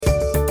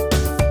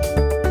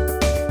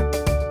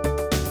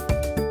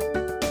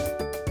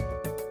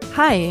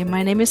Hi,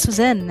 my name is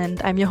Suzanne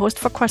and I'm your host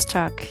for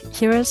Crosstalk.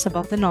 Here is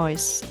Above the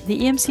Noise, the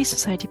EMC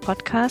Society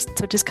podcast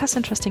to discuss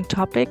interesting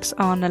topics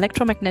on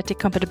electromagnetic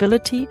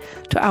compatibility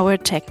to our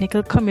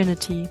technical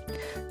community.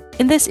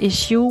 In this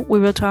issue, we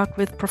will talk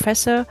with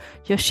Professor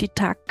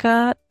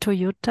Yoshitaka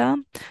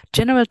Toyota,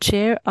 General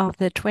Chair of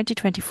the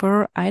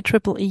 2024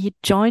 IEEE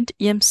Joint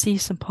EMC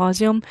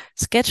Symposium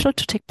scheduled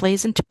to take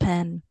place in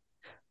Japan.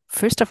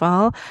 First of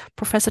all,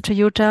 Professor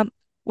Toyota,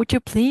 would you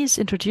please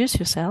introduce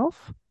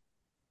yourself?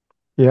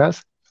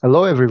 Yes,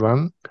 hello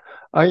everyone.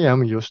 I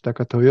am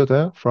Yoshitaka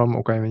Toyota from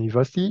Okayama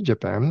University,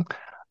 Japan.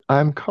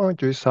 I'm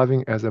currently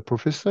serving as a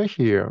professor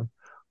here.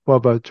 For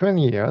about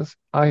 20 years,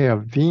 I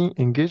have been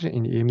engaged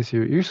in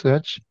EMC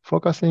research,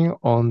 focusing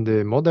on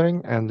the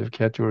modeling and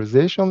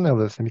characterization of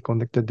the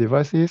semiconductor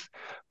devices,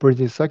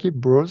 printed circuit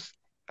boards,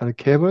 and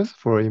cables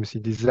for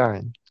EMC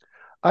design.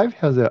 I've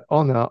had the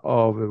honor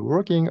of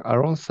working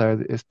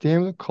alongside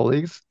esteemed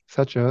colleagues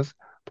such as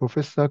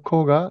Professor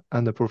Koga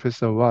and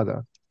Professor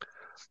Wada.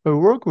 Her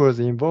work was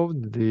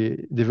involved the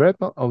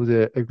development of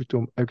the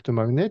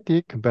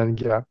electromagnetic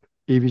bandgap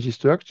EVG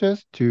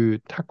structures to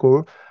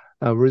tackle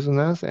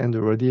resonance and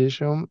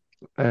radiation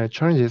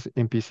challenges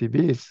in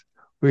PCBs,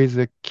 with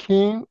a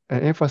keen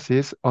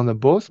emphasis on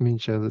both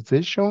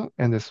miniaturization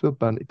and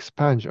switchband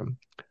expansion.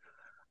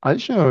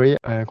 Additionally,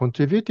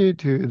 contributed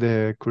to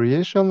the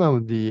creation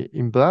of the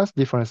impulse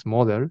difference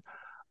model,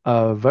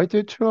 a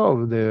vital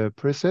tool of the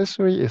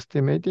precisely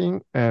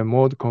estimating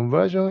mode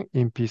conversion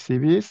in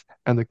PCBs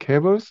and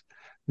cables,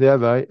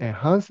 thereby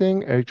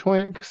enhancing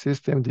electronic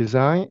system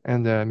design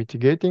and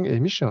mitigating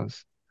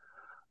emissions.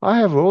 I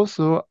have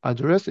also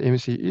addressed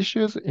MC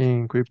issues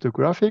in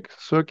cryptographic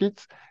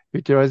circuits,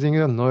 utilizing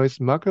a noise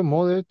macro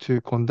model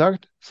to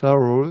conduct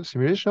thorough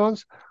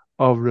simulations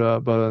of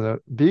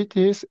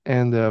vulnerabilities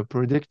and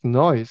predict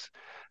noise,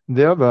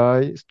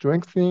 thereby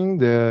strengthening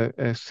the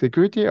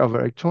security of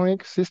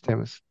electronic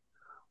systems.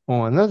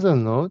 On another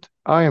note,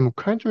 I am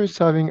currently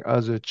serving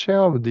as the chair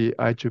of the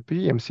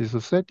I2P EMC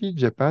Society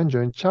Japan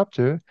Joint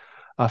Chapter,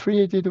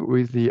 affiliated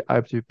with the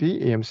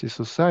I2P EMC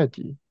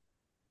Society.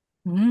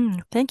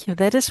 Thank you.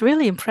 That is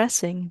really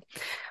impressive.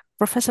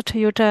 Professor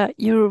Toyota,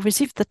 you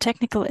received the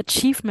Technical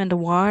Achievement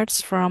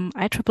Awards from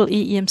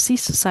IEEE EMC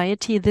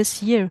Society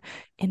this year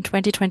in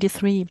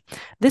 2023.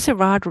 This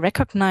award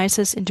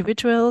recognizes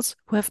individuals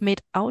who have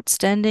made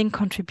outstanding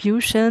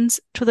contributions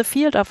to the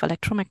field of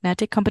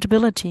electromagnetic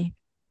compatibility.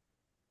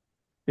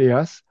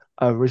 Yes,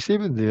 I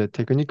received the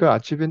Technical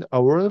Achievement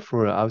Award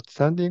for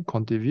outstanding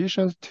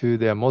contributions to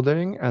the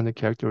modeling and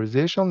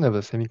characterization of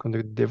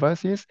semiconductor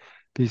devices,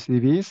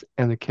 PCBs,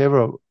 and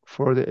cable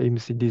for the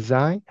EMC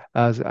design,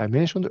 as I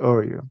mentioned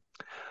earlier.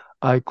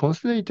 I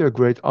consider it a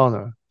great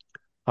honor.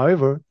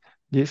 However,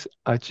 this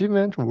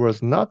achievement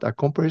was not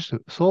accomplished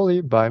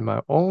solely by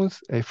my own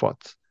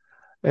efforts.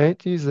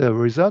 It is a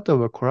result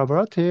of a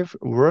collaborative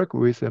work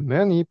with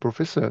many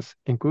professors,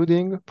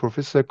 including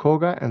Professor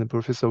Koga and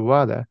Professor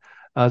Wada,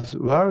 as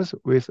well as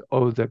with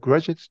all the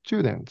graduate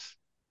students.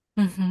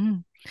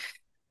 Mhm.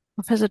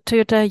 Professor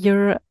Toyota,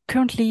 you're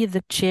currently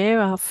the chair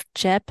of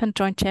Japan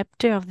Joint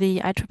Chapter of the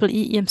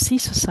IEEE EMC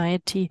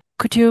Society.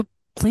 Could you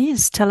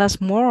please tell us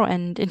more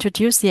and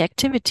introduce the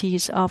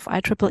activities of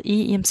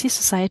IEEE EMC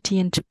Society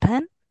in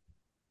Japan?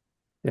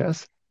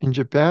 Yes, in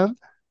Japan,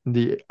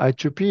 the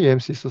IEEE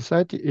MC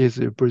Society is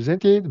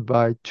represented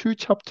by two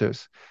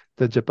chapters,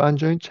 the Japan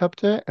Joint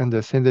Chapter and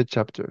the Sendai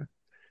Chapter.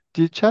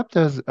 These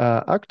chapters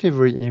are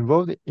actively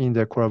involved in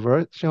the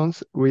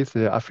collaborations with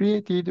the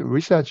affiliated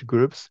research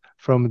groups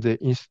from the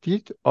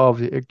Institute of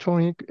the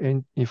Electronic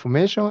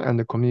Information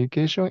and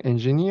Communication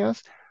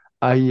Engineers,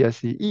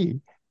 IESE,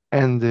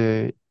 and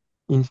the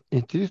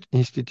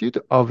Institute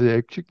of the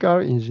Electrical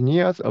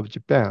Engineers of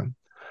Japan.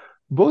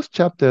 Both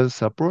chapters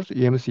support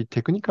EMC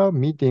technical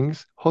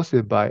meetings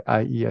hosted by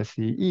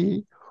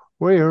IESE,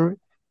 where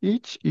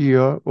each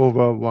year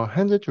over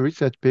 100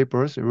 research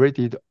papers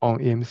rated on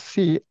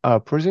EMC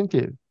are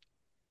presented.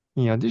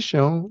 In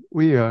addition,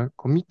 we are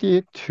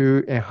committed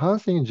to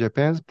enhancing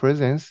Japan's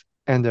presence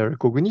and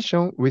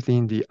recognition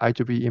within the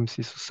I2B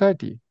EMC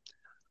Society.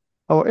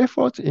 Our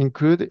efforts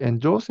include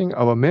endorsing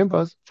our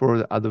members for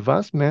the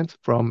advancement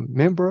from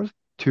member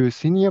to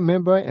senior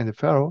member and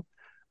fellow,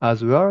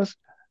 as well as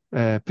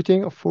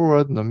putting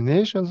forward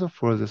nominations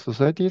for the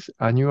Society's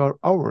annual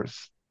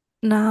awards.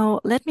 Now,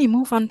 let me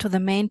move on to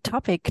the main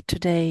topic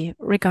today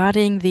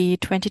regarding the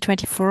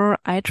 2024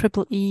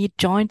 IEEE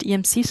Joint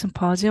EMC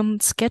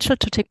Symposium scheduled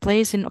to take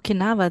place in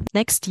Okinawa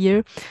next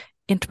year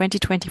in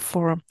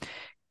 2024.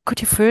 Could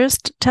you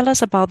first tell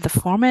us about the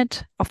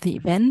format of the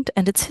event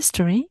and its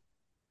history?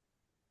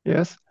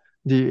 Yes,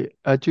 the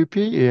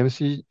I2P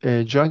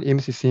EMC Joint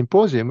EMC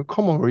Symposium,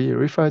 commonly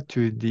referred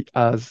to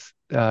as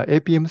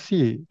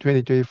APMC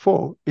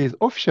 2024, is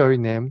officially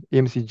named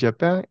EMC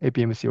Japan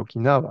APMC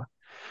Okinawa.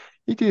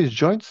 It is a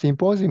joint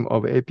symposium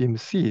of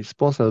APMC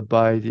sponsored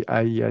by the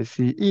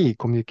IEICE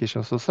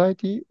Communication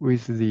Society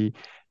with the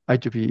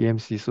I2P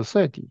EMC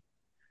Society.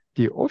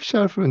 The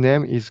official full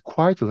name is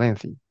quite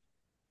lengthy.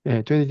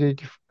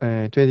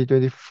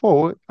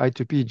 2024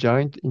 I2P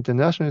Joint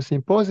International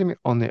Symposium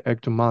on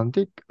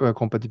Electromagnetic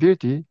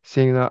Compatibility,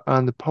 Signal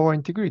and Power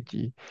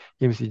Integrity,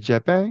 EMC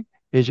Japan,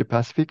 Asia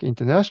Pacific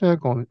International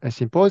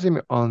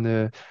Symposium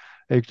on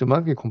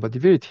Electromagnetic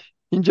Compatibility.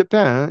 In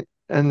Japan,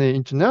 an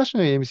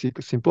international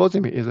EMC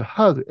symposium is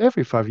held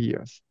every 5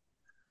 years,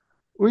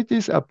 with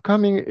this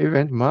upcoming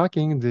event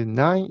marking the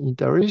ninth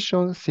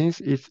iteration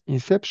since its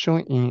inception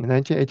in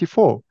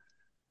 1984.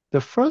 The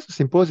first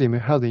symposium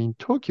held in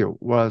Tokyo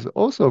was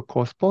also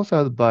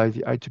co-sponsored by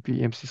the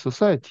I2P-EMC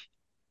Society,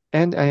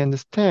 and I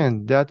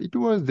understand that it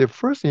was the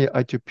first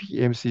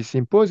I2P-EMC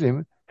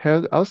symposium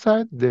held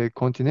outside the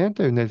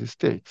continental United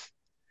States.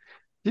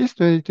 This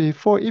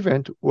 2024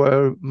 event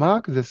will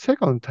mark the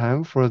second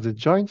time for the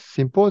joint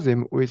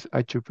symposium with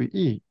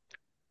IEEE.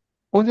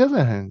 On the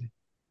other hand,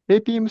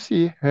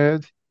 APMC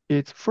held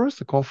its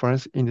first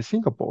conference in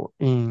Singapore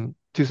in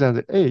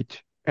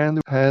 2008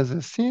 and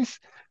has since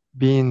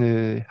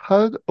been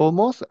held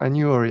almost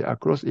annually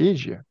across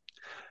Asia,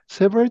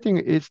 celebrating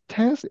its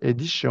 10th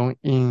edition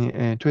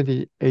in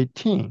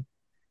 2018.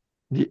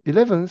 The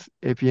 11th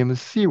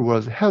APMC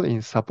was held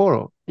in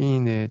Sapporo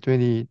in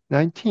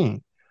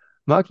 2019,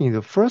 marking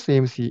the first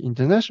AMC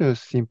International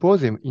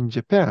Symposium in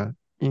Japan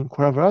in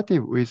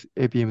collaborative with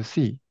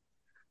APMC.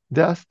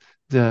 Thus,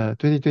 the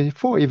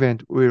 2024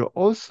 event will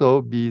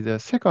also be the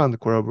second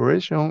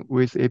collaboration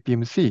with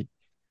APMC.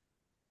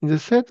 It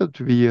is set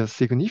to be a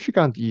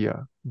significant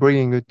year,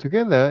 bringing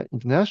together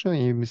international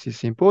APMC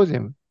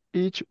symposium,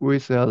 each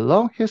with a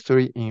long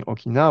history in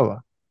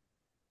Okinawa.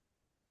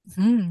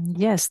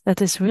 Yes,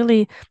 that is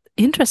really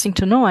interesting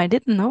to know. I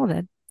didn't know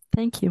that.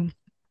 Thank you.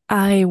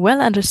 I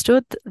well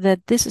understood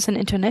that this is an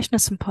international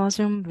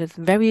symposium with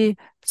very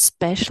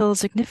special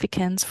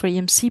significance for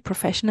EMC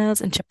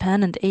professionals in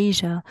Japan and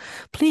Asia.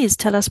 Please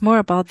tell us more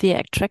about the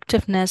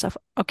attractiveness of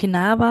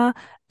Okinawa,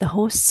 the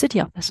host city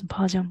of the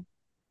symposium.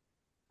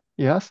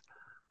 Yes,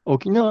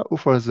 Okinawa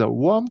offers a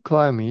warm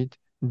climate,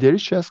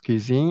 delicious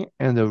cuisine,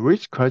 and a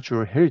rich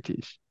cultural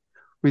heritage.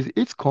 With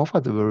its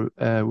comfortable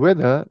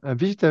weather, a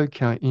visitor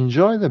can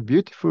enjoy the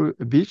beautiful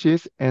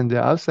beaches and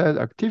the outside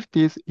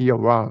activities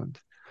year-round.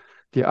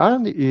 The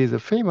island is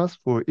famous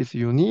for its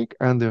unique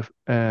and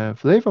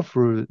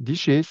flavorful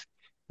dishes,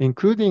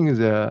 including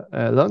the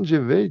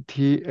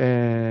longevity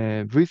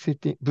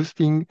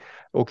boosting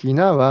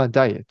Okinawa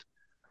diet.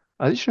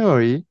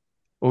 Additionally,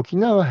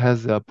 Okinawa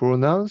has a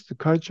pronounced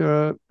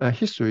cultural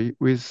history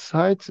with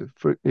sites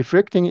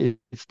reflecting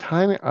its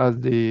time as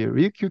the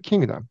Ryukyu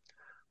Kingdom,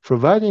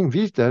 providing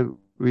visitors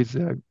with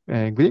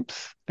a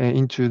glimpse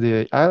into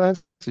the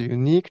island's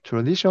unique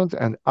traditions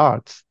and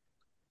arts.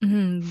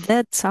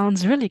 That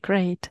sounds really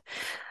great.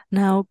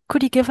 Now,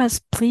 could you give us,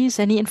 please,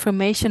 any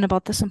information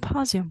about the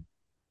symposium?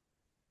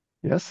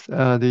 Yes,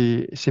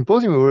 the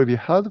symposium will be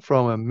held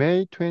from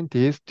May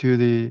 20th to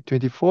the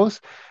 24th,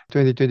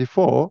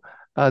 2024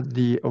 at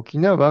the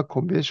Okinawa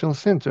Convention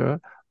Center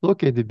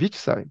located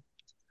beachside.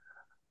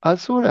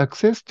 As for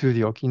access to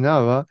the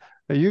Okinawa,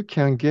 you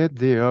can get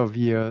there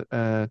via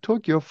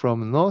Tokyo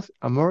from North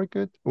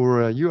America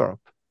or Europe.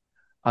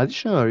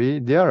 Additionally,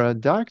 there are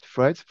direct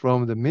flights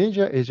from the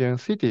major Asian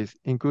cities,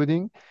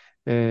 including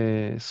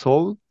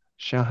Seoul,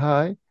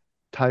 Shanghai,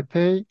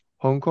 Taipei,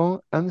 Hong Kong,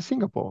 and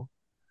Singapore.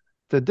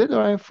 The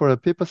deadline for the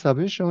paper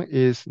submission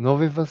is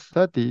November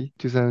 30,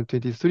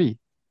 2023.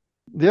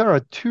 There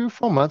are two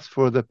formats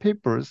for the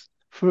papers.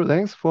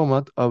 Full-length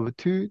format of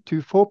 2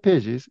 to 4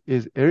 pages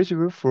is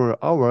eligible for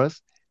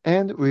hours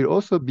and will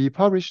also be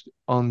published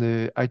on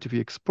the I2P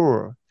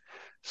Explorer.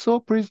 So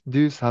please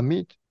do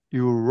submit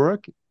your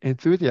work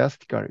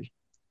enthusiastically.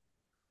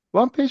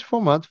 One-page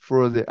format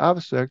for the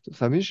abstract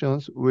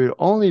submissions will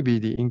only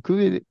be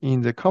included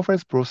in the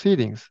conference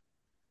proceedings,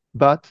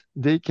 but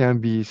they can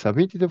be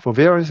submitted for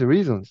various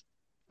reasons,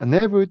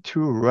 unable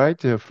to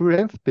write a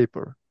full-length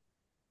paper.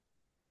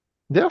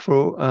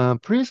 Therefore,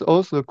 please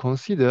also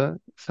consider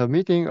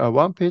submitting a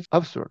one-page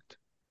abstract.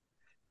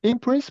 In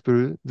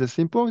principle, the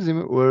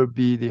symposium will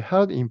be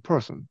held in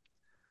person,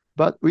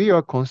 but we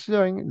are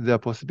considering the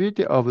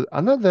possibility of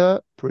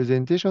another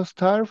presentation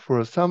style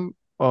for some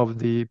of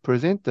the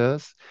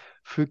presenters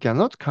who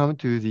cannot come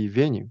to the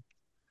venue.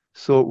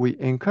 So we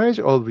encourage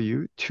all of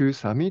you to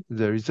submit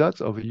the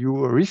results of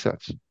your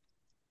research.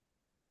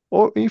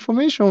 All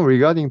information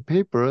regarding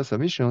paper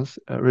submissions,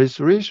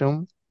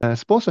 registration,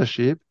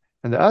 sponsorship,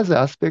 and other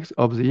aspects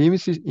of the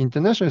EMC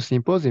International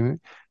Symposium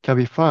can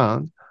be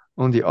found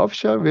on the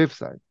official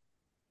website.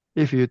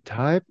 If you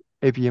type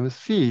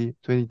APMC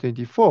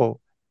 2024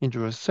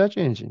 into a search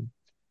engine,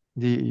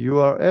 the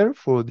URL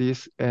for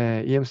this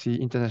EMC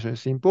International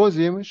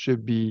Symposium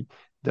should be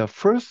the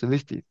first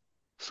listed.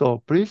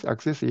 So please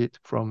access it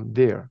from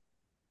there.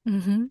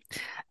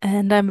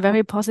 And I'm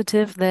very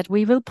positive that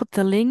we will put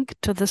the link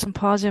to the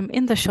symposium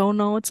in the show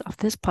notes of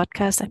this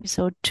podcast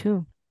episode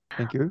too.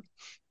 Thank you.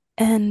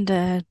 And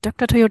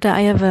Dr. Toyota,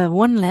 I have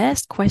one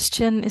last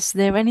question. Is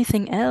there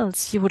anything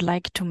else you would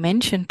like to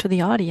mention to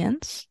the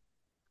audience?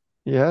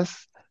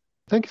 Yes.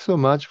 Thank you so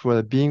much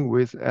for being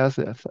with us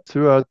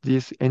throughout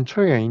this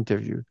entire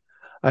interview.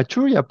 I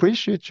truly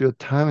appreciate your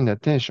time and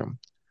attention.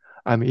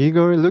 I'm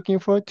eagerly looking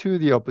forward to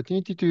the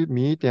opportunity to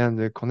meet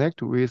and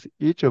connect with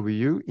each of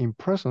you in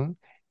person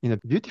in a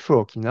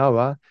beautiful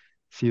Okinawa.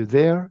 See you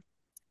there.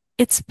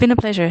 It's been a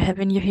pleasure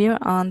having you here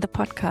on the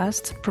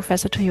podcast,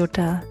 Professor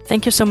Toyota.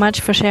 Thank you so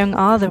much for sharing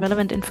all the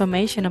relevant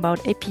information about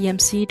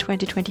APMC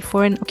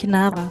 2024 in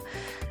Okinawa,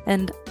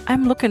 and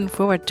I'm looking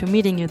forward to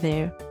meeting you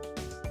there.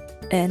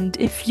 And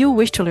if you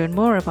wish to learn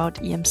more about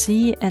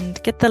EMC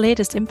and get the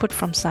latest input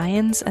from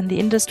science and the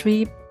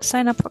industry,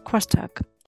 sign up for Crosstalk.